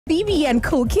Phoebe and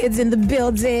cool kids in the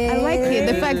building. I like it.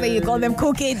 The fact that you call them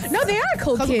cool kids. No, they are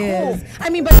cool kids. Cool.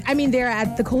 I mean, they're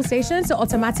at the cool station, so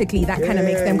automatically that kind of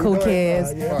makes them cool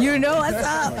kids. You know what's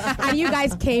up? And you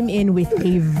guys came in with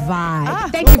a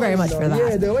vibe. Thank you very much for that.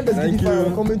 Yeah, the one that's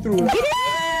coming through. You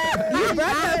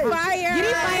brought the fire.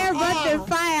 Giddy Fire brought the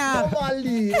fire.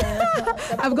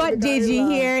 I've got Deji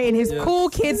here in his cool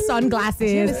kid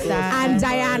sunglasses. And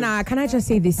Diana, can I just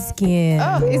say the skin?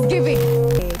 Oh, it's giving.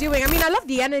 I mean, I love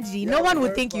the energy. No one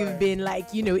would think you've been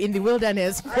in the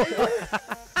wilderness for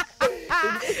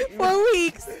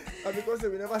weeks. And because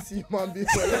we never see human beings.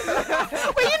 But you're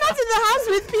not in the house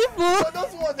with people. No,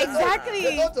 that's what exactly.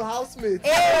 They go to housemates.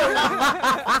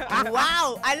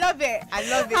 Wow, I love it.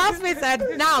 Housemates are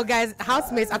now, guys.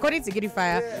 Housemates, according to Giddy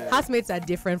Fire, housemates are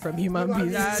different from human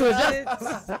beings. So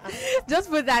just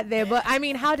put that there. But I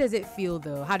mean, how does it feel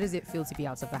though? How does it feel to be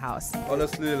out of the house?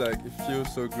 Honestly, like it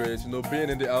feels so great. Being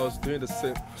in the house, doing the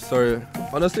same.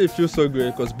 Honestly, it feels so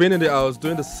great because being in the house,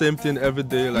 doing the same thing every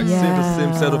day, like seeing the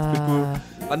same set of people.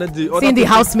 And then seeing the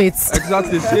housemates.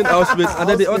 Exactly, seeing housemates. And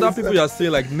then the other people you are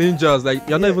seeing like ninjas, like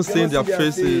you're not even seeing their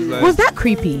faces. Like, was that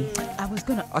creepy? I was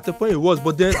gonna. At the point it was,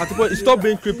 but then at the point it stopped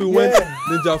being creepy when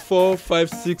Ninja 4, 5,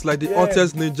 6, like the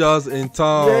hottest ninjas in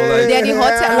town. Like, they're the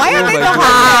hottest. Why are they the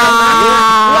hottest?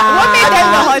 What made them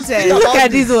the hottest? Look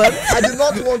at this one. I did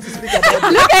not want to speak about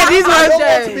it. Look at this one.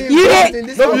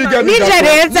 Ninja,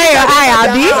 they enter your eye,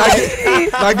 Abby.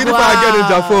 Like Giddy Fire get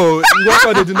Ninja 4. You walk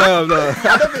out the denial of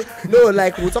that. No,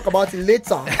 like we'll talk about it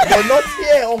later. But not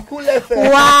here on Cool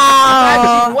FM.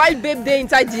 Wow. Why babe they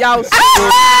inside the house?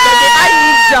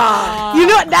 You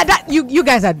know that you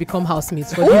guys had become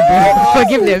housemates.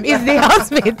 Forgive them. It's the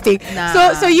housemate thing.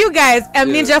 Nah. So you guys,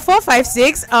 Ninja 4, 5,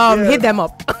 6, hit them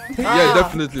up. Yeah,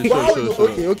 definitely.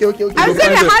 Sure. Okay. I'm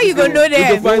saying how you gonna know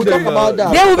them? We'll talk about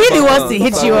that. They will be the ones to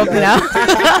hit you up now.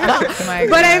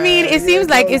 But I mean, it seems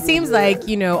like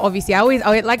obviously I always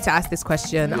like to ask this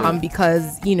question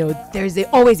because there's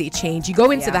always a change. You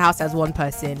go into the house as one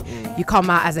person, you come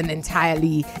out as an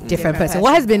entirely different person.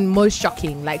 What has been most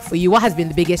shocking, like for you? What has been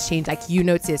the biggest change, like you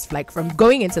noticed, like from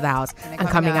going into the house and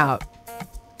coming out?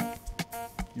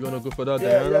 You wanna go for that,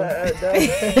 Diana?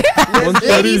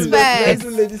 Ladies first. Let's do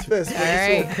ladies first. All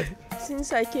right.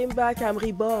 Since I came back, I'm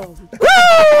reborn.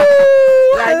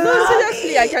 No,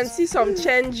 seriously, I can see some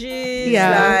changes.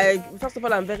 Yeah. Like, first of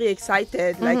all, I'm very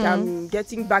excited. Like, I'm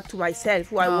getting back to myself,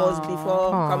 who I was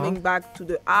before coming back to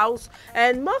the house.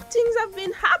 And more things have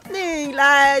been happening.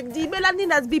 Like, the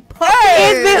melanin has been popping.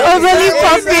 It's been overly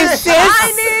popping, sis.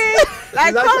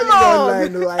 Like, It's come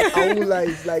actually on. like, I won't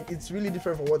lie, it's really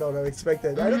different from what I would have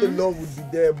expected. I know the love would be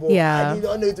there, but I did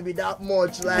not know it to be that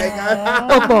much. Like,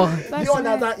 you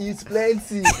understand, it's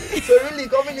plenty. So really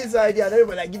coming inside here and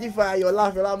everybody like Giddy Fire, you're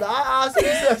laughing. I'm like,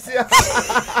 see.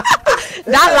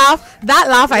 That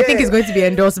laugh I think is going to be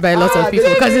endorsed by a lot of people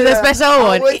because it's a special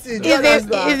one. Is it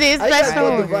special?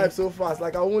 I got the vibe so fast.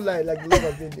 Like I won't lie, like the love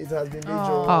has been major.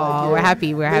 We're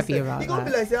happy about that. You gonna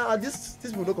be like, this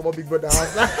will not come up Big Brother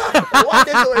house. Why are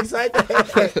they so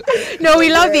excited? No,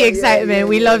 we love the excitement.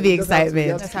 We love the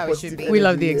excitement. That's how it should be. We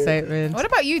love the excitement. What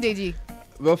about you, Deji?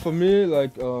 Well, for me,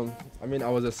 like, I mean, I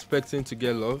was expecting to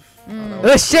get love.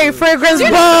 The shea fragrance bomb.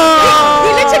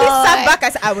 He literally sat back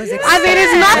as I was expecting. I mean,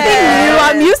 it's nothing new.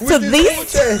 I'm used to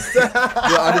this.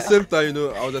 Yeah, at the same time, you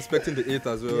know, I was expecting the 8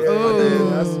 as well. Yeah, and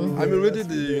then, I mean, really,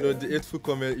 the 8th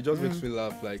comment, it just makes me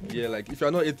laugh. Like, yeah, like if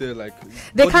you're not 8, like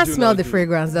they can't smell the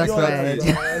fragrance. That's right.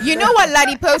 You know what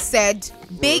Ladipo said?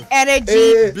 Big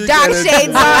energy, big dark energy.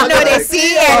 shades. No, they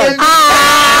see energy.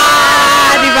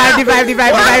 The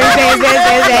vibe.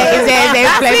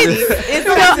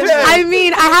 I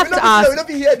mean, I have to ask. We don't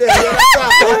be here there.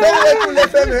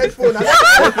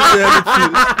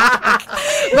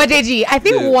 But Deji, I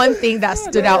think one thing that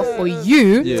stood out for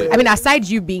you, I mean, aside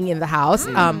you being in the house,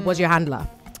 was your handler.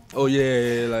 Oh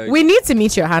yeah, like we need to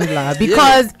meet your handler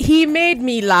because he made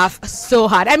me laugh so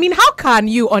hard. I mean, how can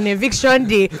you on eviction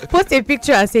day post a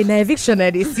picture and say, "Na eviction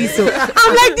at the see so?"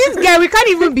 I'm like, this guy, we can't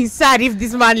even be sad if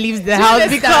this man leaves the house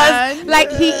because,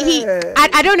 like,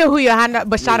 I don't know who your handler,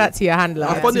 but shout out to your handler.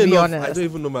 To be honest, I don't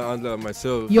even know my handler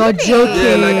myself. You're joking.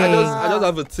 Yeah, like I just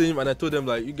have a team, and I told them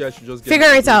like, you guys should just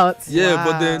figure it out. Yeah,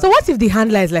 but then. So what if the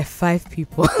handler is like 5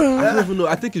 people? I don't even know.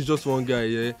 I think it's just one guy.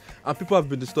 Yeah, and people have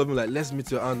been disturbing like, let's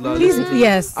meet your handler. Please,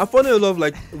 yes. I find it love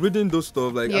like reading those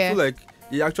stuff. Like I feel like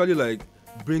he actually like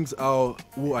brings out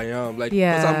who I am. Like,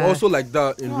 because I'm also like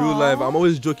that in real life. I'm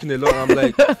always joking a lot. I'm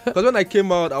like, because when I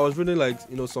came out, I was reading like,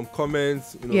 you know, some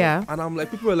comments, you know, and I'm like,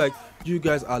 people were like, you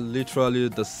guys are literally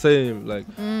the same. Like,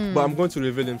 but I'm going to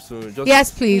reveal him soon.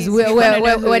 Yes, please. We're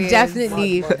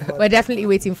definitely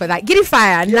waiting for that. Giddy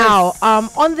Fire. Yes. Now,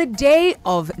 on the day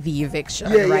of the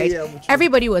eviction, right?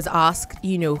 Everybody was asked,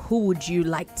 you know, who would you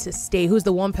like to stay? Who's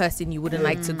the one person you wouldn't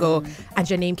like to go? And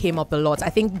your name came up a lot. I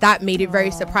think that made it very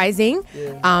surprising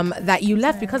that you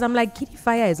left, because I'm like, Giddy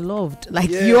Fire is loved. Like,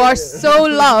 you are so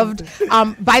loved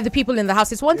by the people in the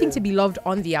house. It's one thing to be loved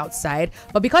on the outside,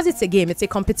 but because it's a game, it's a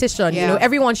competition. You know,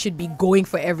 everyone should be going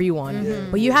for everyone.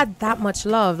 But you had that much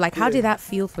love. Like, how did that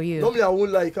feel for you? Normally, I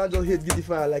won't lie. You can't just hate Giddy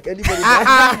Fire. Like, anybody.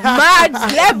 Mad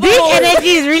level. Big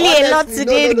energy is really a lot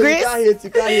today, Grace. You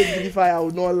can't hate Giddy Fire. I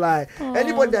will not lie.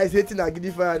 Anybody that is hating at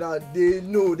Giddy Fire now, they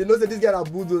know that this guy are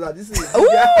bulldozer. This is.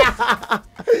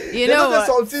 You know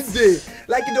something day.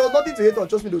 Like, there was nothing to hate on.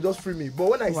 Trust me, they'll just free me. But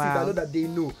when I see that, I know that they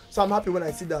know. So I'm happy when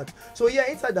I see that. So yeah,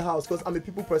 inside the house, because I'm a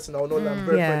people person. I will not lie. I'm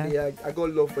very friendly. I got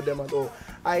love for them at all.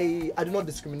 I do not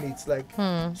discriminate. Like,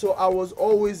 so I was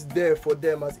always there for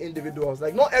them as individuals.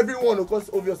 Like, not everyone, of course,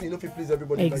 obviously, you know, if you please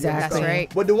everybody. Exactly. Like,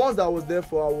 right. But the ones that I was there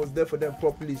for them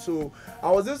properly. So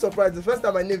I was just surprised. The first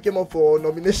time my name came up for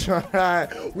nomination,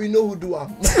 we know who do am.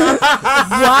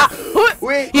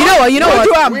 You know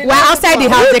what? We're outside the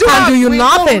house. They can't do you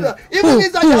nothing. Even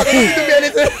inside the house, they can't do me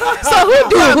anything. So who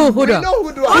do am? We know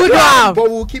who do am. But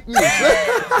we'll keep me.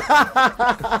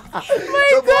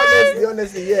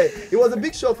 Honestly, yeah. It was a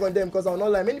big shock on them, because I'm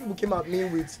not like, many people came at me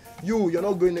with, you're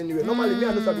not going anywhere. Normally, me,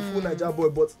 I know the full Naija boy,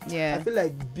 but I feel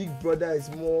like Big Brother is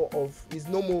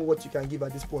no more what you can give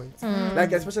at this point.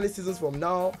 Like, especially seasons from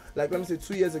now, like, let me say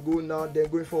 2 years ago now, then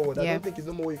going forward, I don't think it's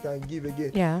no more what you can give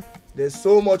again. Yeah. There's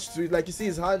so much to it. Like, you see,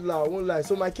 it's hard, I won't lie.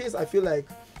 So my case, I feel like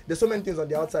there's so many things on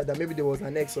the outside that maybe there was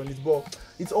an X on it, but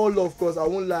it's all love, because I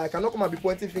won't lie. I cannot come and be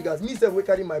pointing fingers. Me, we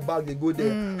carry my bag, they go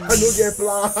there. I don't get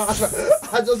plans.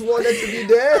 I just wanted to be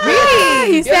there.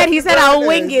 Really? He said I'll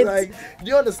wing it. Like, do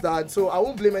you understand? So I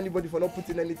won't blame anybody for not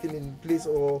putting anything in place,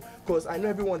 or because I know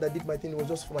everyone that did my thing was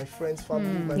just for my friends,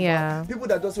 family, my family. People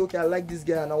that just say, okay, I like this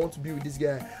guy and I want to be with this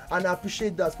guy, and I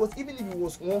appreciate that. Because even if it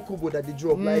was one kobo that they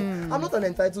dropped, like, I'm not an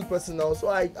entitled person now, so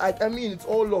I mean, it's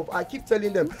all love. I keep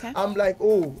telling them, I'm like,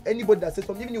 oh, anybody that said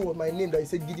something, even if it was my name that you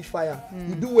said Giddy Fire,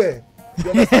 you do well. You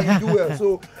understand? You do well.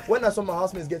 So when I saw my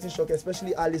housemates getting shocked,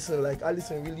 especially Alison, like,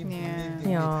 Alison really believed in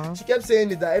me. She kept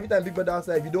saying it, that every time Big Brother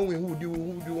outside, if you don't win, who do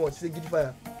you want? She said Giddy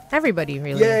Fire. Everybody,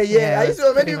 really. Yeah. I used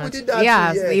to many people did that.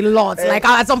 Yeah, a lot. Like,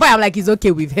 at some point, I'm like, it's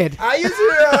okay, we've heard. Are you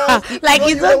serious? Like,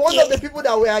 it's okay. One of the people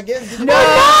that were against it. No.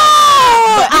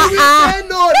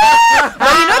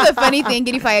 But you know the funny thing,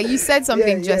 Giddy Fire, you said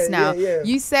something just now.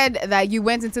 You said that you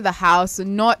went into the house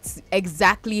not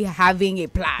exactly having a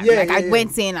plan. I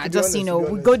went in, I just, we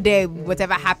go there,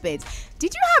 whatever happens.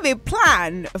 Did you have a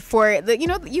plan for the,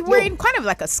 you were in kind of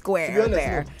like a square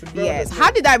there. Yes.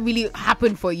 How did that really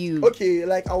happen for you? Okay,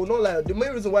 like, I will not lie. The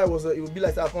main reason why was it would be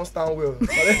like I can't stand well.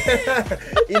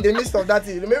 In the midst of that,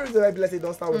 the main reason why I be like I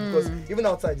don't stand well, because even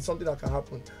outside, it's something that can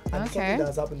happen. And it's something that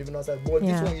has happened even outside. But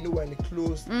this one, we're in a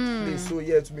closed place. So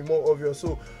to be more obvious.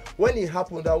 So when it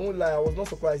happened, I won't lie, I was not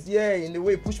surprised. Yeah, in a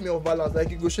way, it pushed me off balance. Like,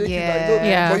 you go shake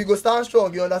it, but you go stand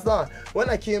strong, you understand? When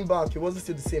I came back, it wasn't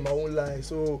still the same, I won't lie.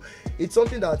 So it's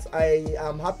something that I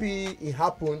am happy it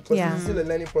happened, because it's still a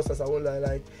learning process, I won't lie.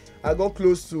 Like, I got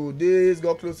close to this,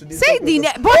 Say the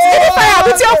name, but Giddy Fire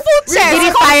with your full chest.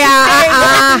 Giddy Fire.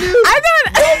 I don't.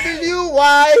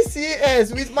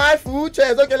 WYCS with my full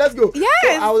chest. Okay, let's go.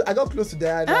 Yes. So I got close to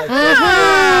Diana.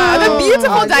 The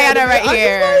beautiful Diana right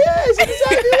here.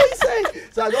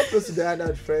 So I got close to Diana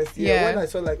at first. When I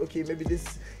saw, like, okay, maybe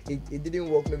this it didn't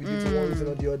work, maybe due to one reason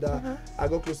or the other. I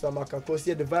got close to Amaka, because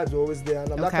the vibes were always there,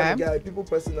 and I'm that kind of guy, people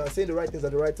person saying the right things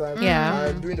at the right time,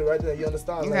 and doing the right thing, you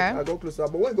understand? Like, I got close to her,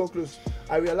 but when I got close,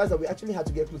 I realized that we actually had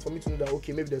to get close for me to know that,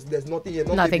 okay, maybe there's nothing here,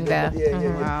 nothing there.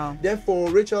 Wow. Then for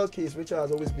Rachel's case, Rachel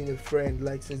has always been a friend,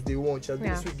 like, since day one. She has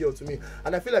been a sweet girl to me,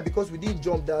 and I feel like because we didn't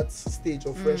jump that stage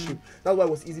of friendship, that's why it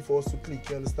was easy for us to click,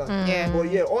 you understand?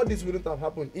 But all this wouldn't have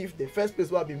happened if the first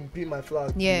place where I've been pinning my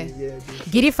flag.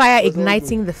 Giddy Fire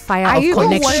igniting the fire of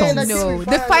connection. No,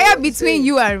 the fire between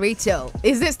you and Rachel,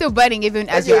 is it still burning even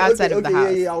as you're outside of the house?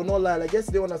 I will not lie. Like,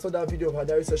 yesterday when I saw that video of her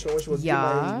diary session when she was giving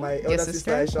my elder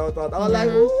sister a shout out, I was like,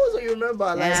 oh, so you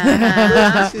remember?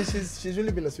 Like, she's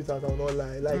really been a sweetheart. I will not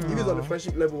lie. Like, if it's on the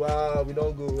friendship level, we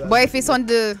don't go. But if it's on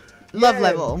the love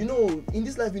level. You know, in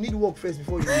this life, you need work first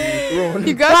before you run.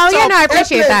 You got I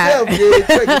appreciate that.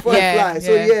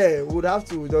 So we would have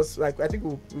to just like I think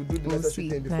we'll do the necessary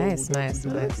thing before nice.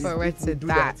 Forward to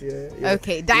that.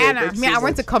 Okay, Diana, I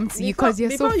want to come to you because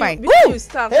you're so fine. Before you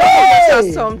start,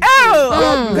 so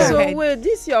wait,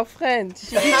 this your friend.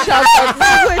 She did shout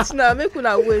out. Wait now, make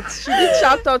una wait. She did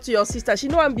shout out to your sister. She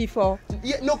know him before.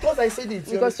 Yeah, no, cause I said it.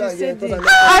 Because you said it.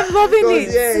 I'm loving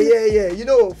it. Yeah. You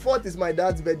know, 4th is my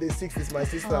dad's birthday, 6th is my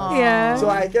sister's. Yeah. So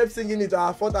I kept singing it.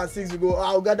 4th and 6th, we go.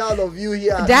 I'll gather all of you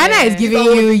here. Diana is giving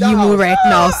you Yimu right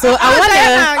now. So I want to.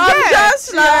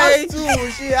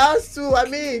 She has to. I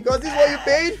mean, because this is what you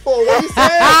paid for. What you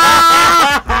say?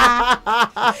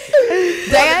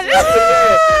 Diana.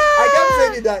 I kept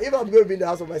saying it that if I'm going to be in the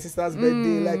house of my sister's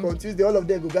birthday, like on Tuesday, all of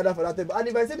them go gather for that table. And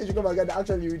if I say they should come and gather,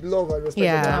 actually with love and respect.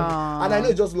 And I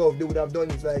know just love, they would have done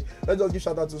it. Like, let's just give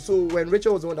shout out to. So when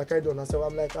Rachel was the one that carried on herself,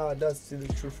 I'm like, that's still a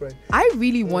true friend. I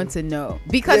really want to know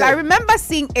because I remember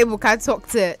seeing Ebuka talk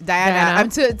to Diana.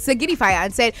 To Gidify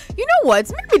and said, you know what?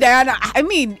 Maybe Diana. I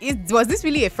mean, was this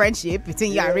really a friendship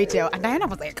between you and Rachel? And Diana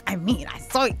was like, I mean, I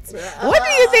saw it. What do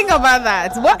you think about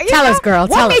that? Tell us, girl.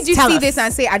 What made you see this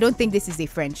and say, I don't think this is a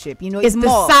friendship? You know, it's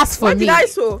more. The sass for me. What did I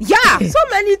so? Yeah, so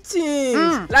many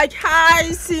things. Like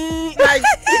high, sing, like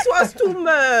it was too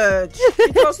much.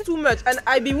 It was too much, and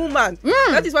I be woman.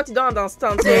 That is what you don't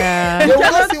understand. So they will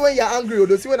not see when you're angry, or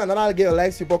they see when another girl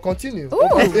likes you. But continue. You know,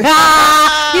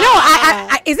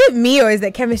 I is it me or is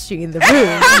there chemistry in the room? Is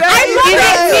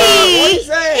it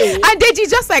me? And Deji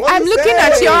just like I'm looking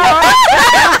at you.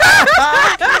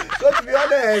 So to be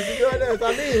honest,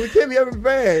 I mean, we came here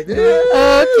prepared.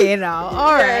 Okay, now,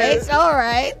 all right.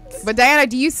 But Diana,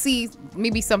 do you see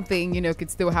maybe something could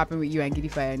still happen with you and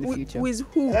Gidify in the future? With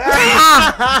who? All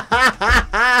right.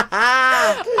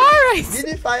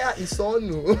 Gidify is on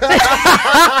you.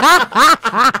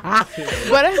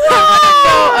 What I want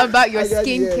to know about your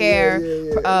skincare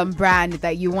brand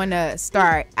that you want to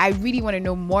start. I really want to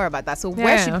know more about that. So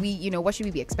where should we, what should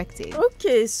we be expecting?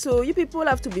 Okay, so you people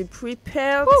have to be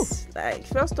prepared. Like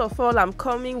first of all, I'm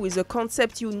coming with a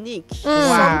concept unique,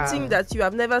 something that you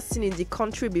have never seen in the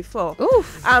country before.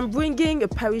 I'm bringing a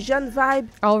Parisian vibe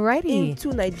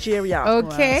into Nigeria.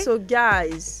 Okay. So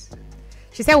guys,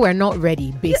 she said we're not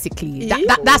ready, basically.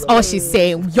 That's all she's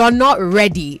saying. You're not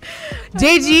ready.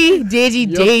 Deji.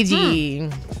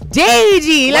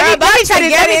 Let me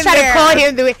try to call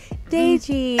him the way.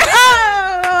 Deji.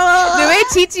 The way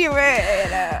Chichi went.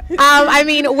 I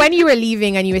mean, when you were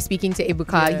leaving and you were speaking to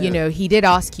Ebuka, he did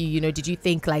ask you, did you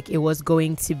think like it was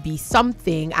going to be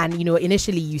something? And,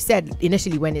 initially you said,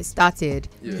 when it started,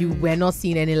 you were not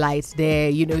seeing any lights there.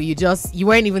 You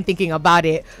weren't even thinking about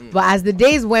it. But as the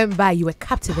days went by, you were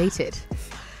captivated.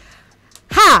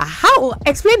 How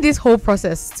explain this whole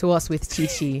process to us with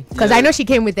Chichi, because I know she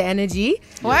came with the energy.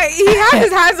 Why he has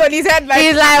his hands on his head like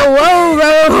he's like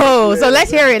whoa. So let's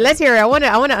hear it. I want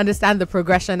to understand the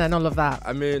progression and all of that.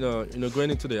 I mean,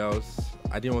 going into the house,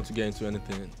 I didn't want to get into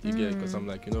anything, because I'm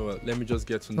like, what, let me just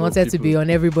get to know. Wanted to be on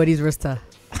everybody's roster.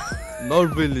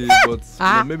 Not really, but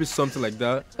maybe something like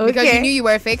that. Because you knew you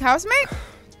were a fake housemate.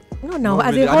 No,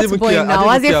 as a hot boy now,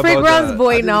 as a fragrance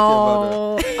boy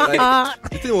now. Like,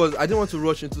 the thing was, I didn't want to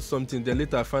rush into something. Then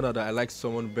later I found out that I liked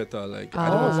someone better. Like, I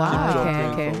didn't want to keep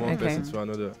jumping from one person to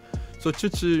another. So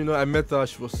Chichi, I met her.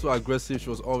 She was so aggressive. She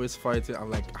was always fighting. I'm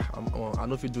like, I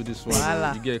know if you do this one,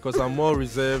 you get, because I'm more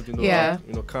reserved,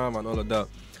 calm and all of that.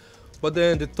 But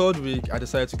then the 3rd week, I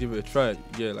decided to give it a try.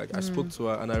 I spoke to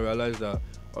her and I realized that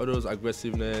all those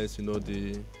aggressiveness,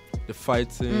 the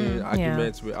fighting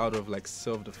arguments were out of like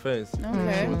self-defense. So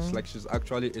it's like she's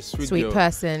actually a sweet girl.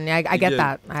 person. I get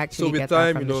that. I actually get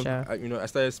that. So with time, I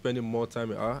started spending more time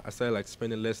with her. I started like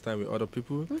spending less time with other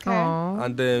people.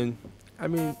 And then,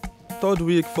 3rd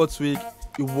week, 4th week,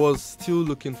 it was still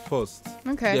looking forced.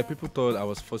 Yeah, people thought I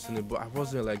was forcing it, but I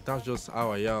wasn't. Like, that's just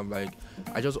how I am. Like,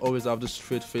 I just always have this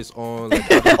straight face on.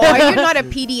 Like, are you not a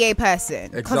PDA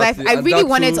person? Because I really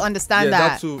wanted to understand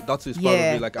that. That too is part of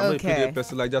it. Like, I'm not a PDA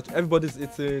person like that. Everybody's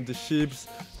eating, the sheeps,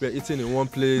 we're eating in one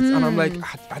plate. And I'm like,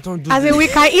 I don't do this. As in, we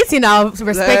can eat in our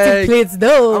respective plates,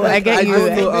 though. I get you. I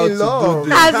don't know how to do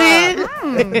this. As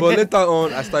in. But later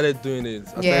on, I started doing it.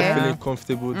 I started feeling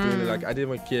comfortable doing it. Like, I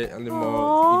didn't even care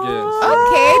anymore.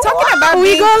 Okay, talking about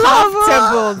being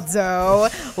comfortable though,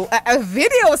 a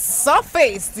video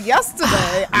surfaced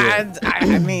yesterday, and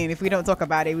I mean, if we don't talk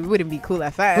about it, we wouldn't be cool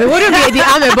FM. We wouldn't be the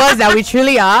army boys that we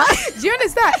truly are. Do you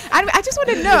understand? And I just want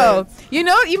to know, you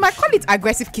might call it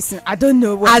aggressive kissing. I don't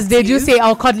know what as they do say,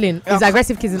 or cuddling. It's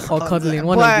aggressive kissing or cuddling.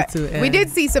 One of the two. We did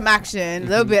see some action, a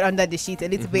little bit under the sheet, a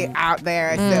little bit out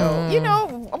there. So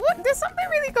what, did something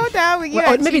really go down with you?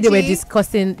 Well, maybe they were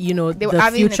discussing,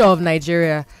 the future of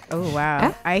Nigeria. Oh wow,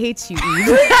 huh? I hate you, Eve.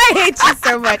 I hate you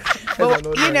so much. But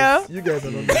you guys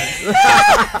are not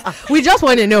nice. We just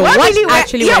want to know what actually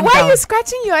went why down. are you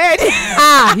scratching your head?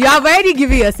 You have already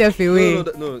given yourself away.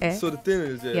 No. So the thing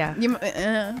is,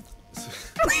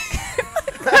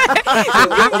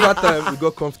 over time we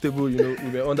got comfortable, we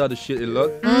were under the shit a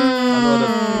lot and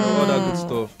all that good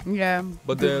stuff. Yeah.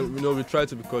 But then we try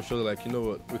to be cautious, like we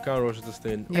can't rush this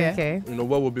thing. Yeah. Okay.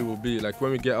 What will be. Like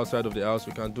when we get outside of the house,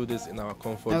 we can do this in our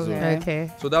comfort zone. Okay.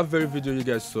 So that very video you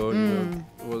guys saw,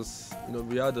 was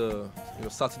we had a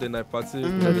Saturday night party,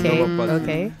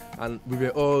 Okay. and we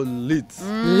were all lit.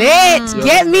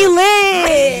 Get me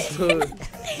lit. So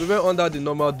we were under the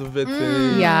normal duvet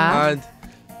thing. Yeah. And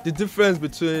the difference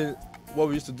between what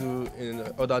we used to do in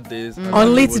other days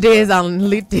on lit days and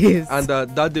lit days, and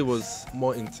that day was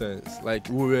more intense. Like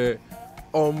we were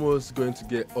almost going to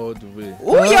get all the way.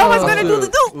 Oh, you're almost gonna do the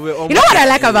do. You know what I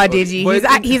like about Deji?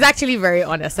 He's actually very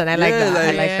honest, and I like that.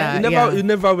 I like that. He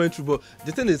never went through. But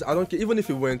the thing is, I don't care. Even if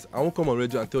he went, I won't come on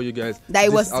radio and tell you guys that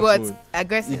it was what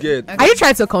aggressive. You get? Okay. Are you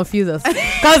trying to confuse us?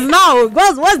 Because now,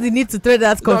 what's the need to throw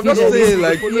that confusion? No, I'm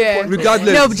just saying,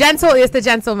 regardless. No, gentle is the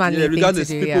gentleman. Yeah, regardless,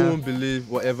 people won't believe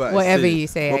whatever you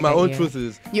say. But my own truth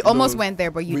is, you almost went there,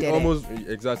 but you didn't. Almost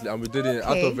exactly, and we did it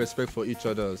out of respect for each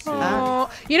other. So,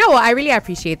 you know what? I really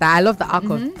appreciate that. I love the arc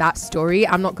of that story.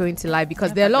 I'm not going to lie,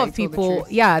 because there are a lot of people,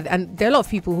 and there are a lot of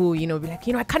people who be like,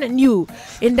 I kind of knew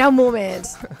in that moment.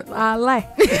 I lie.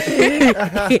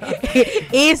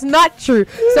 It's not true.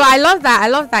 So I love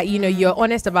that you're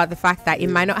honest about the fact that it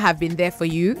might not have been there for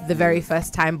you the very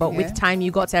first time, but with time you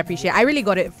got to appreciate. I really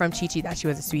got it from Chichi that she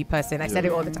was a sweet person. I said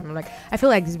it all the time. I'm like, I feel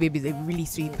like this baby is a really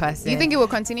sweet person. You think it will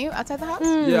continue outside the house?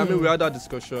 Yeah, I mean, we had that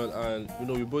discussion, and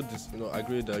we both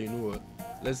agreed that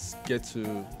let's get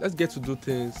to do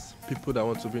things people that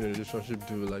want to be in a relationship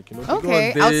do, like they go on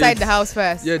dates, outside the house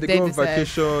first. Yeah, they go on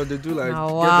vacation. They do get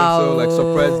themselves like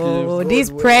surprise gifts.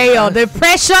 The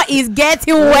pressure is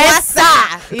getting worse.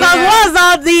 Because what's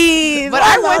all these? But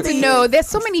I want to know. There's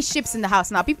so many ships in the house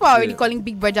now. People are already calling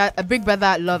Big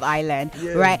Brother Love Island,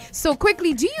 right? So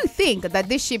quickly, do you think that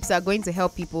these ships are going to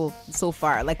help people so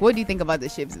far? Like, what do you think about the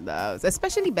ships in the house,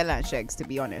 especially Bella and Shegs? To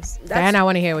be honest, Diana, I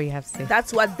want to hear what you have to say.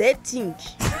 That's what they think.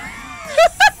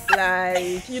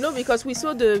 Like, because we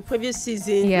saw the previous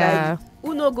season, like,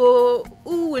 who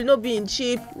will not be in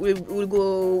ship will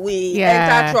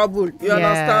enter trouble. You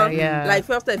understand? Like,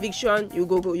 first eviction, you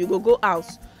go out.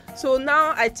 So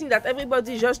now I think that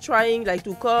everybody is just trying like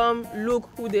to come look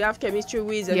who they have chemistry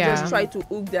with and just try to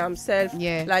hook themselves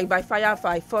like by fire,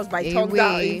 force, by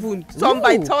thunder, even some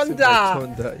by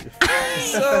thunder.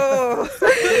 So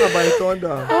by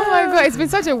thunder. Oh my God, it's been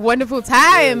such a wonderful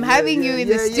time having you in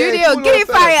the studio. Give it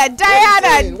fire,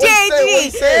 Diana,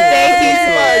 Deji. Thank you.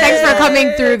 Thanks for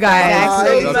coming through, guys.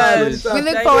 We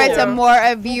look forward to more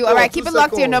of you. All right, keep it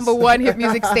locked to your number one hit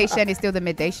music station. It's still the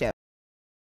Midday Show.